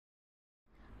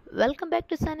Welcome back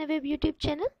to Shinerweb YouTube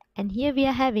channel, and here we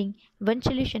are having one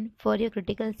solution for your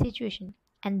critical situation,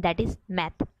 and that is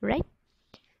math, right?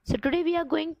 So today we are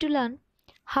going to learn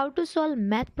how to solve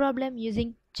math problem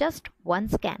using just one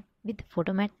scan with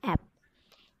Photomath app.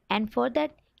 And for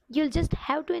that you'll just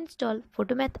have to install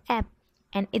Photomath app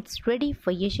and it's ready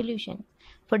for your solution.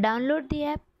 For download the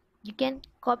app, you can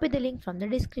copy the link from the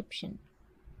description.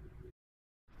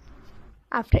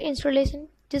 After installation,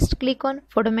 just click on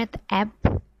Photomath app,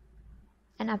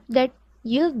 and after that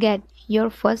you'll get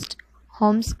your first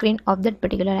home screen of that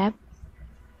particular app.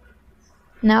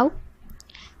 Now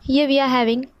here we are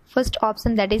having first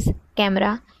option, that is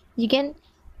camera. You can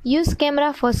use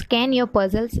camera for scan your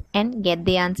puzzles and get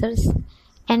the answers.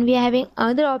 And we are having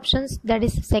other options, that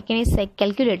is second is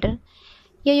calculator.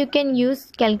 Here you can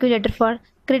use calculator for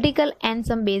critical and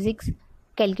some basics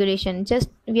calculation. Just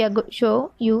we are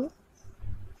show you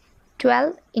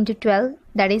 12 into 12,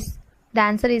 that is the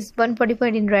answer is 144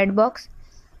 in red box.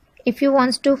 If you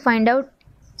want to find out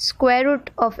square root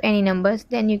of any numbers,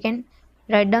 then you can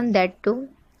write down that too.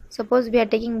 Suppose we are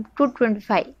taking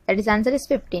 225, that is answer is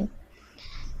 15.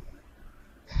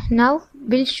 Now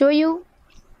we'll show you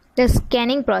the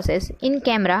scanning process. In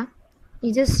camera,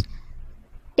 you just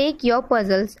take your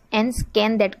puzzles and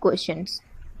scan that questions.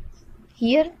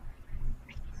 Here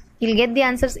you'll get the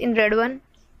answers in red one,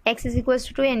 x is equals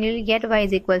to 2, and you'll get y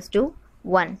is equals to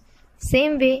 1.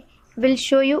 Same way we'll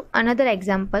show you another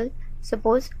example.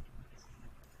 Suppose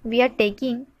we are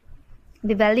taking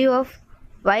the value of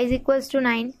y is equals to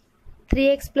 9,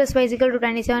 3x plus y is equal to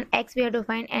 27, x we have to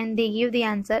find, and they give the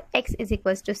answer x is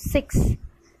equals to 6.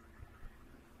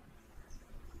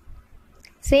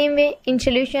 Same way in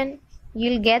solution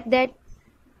you'll get that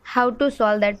how to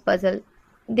solve that puzzle.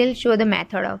 They'll show the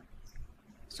method of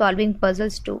solving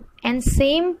puzzles too, and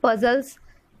same puzzles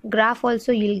graph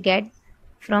also you'll get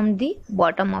from the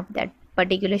bottom of that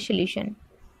particular solution.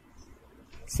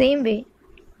 Same way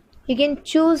you can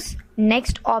choose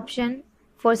next option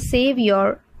for save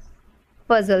your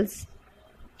puzzles,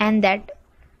 and that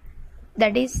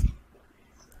is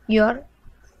your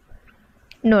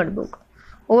notebook.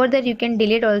 Over there you can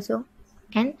delete also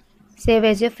and save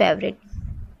as your favorite.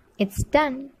 It's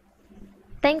done.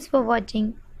 Thanks for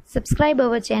watching. Subscribe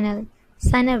our channel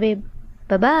Shinerweb.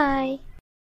 Bye bye.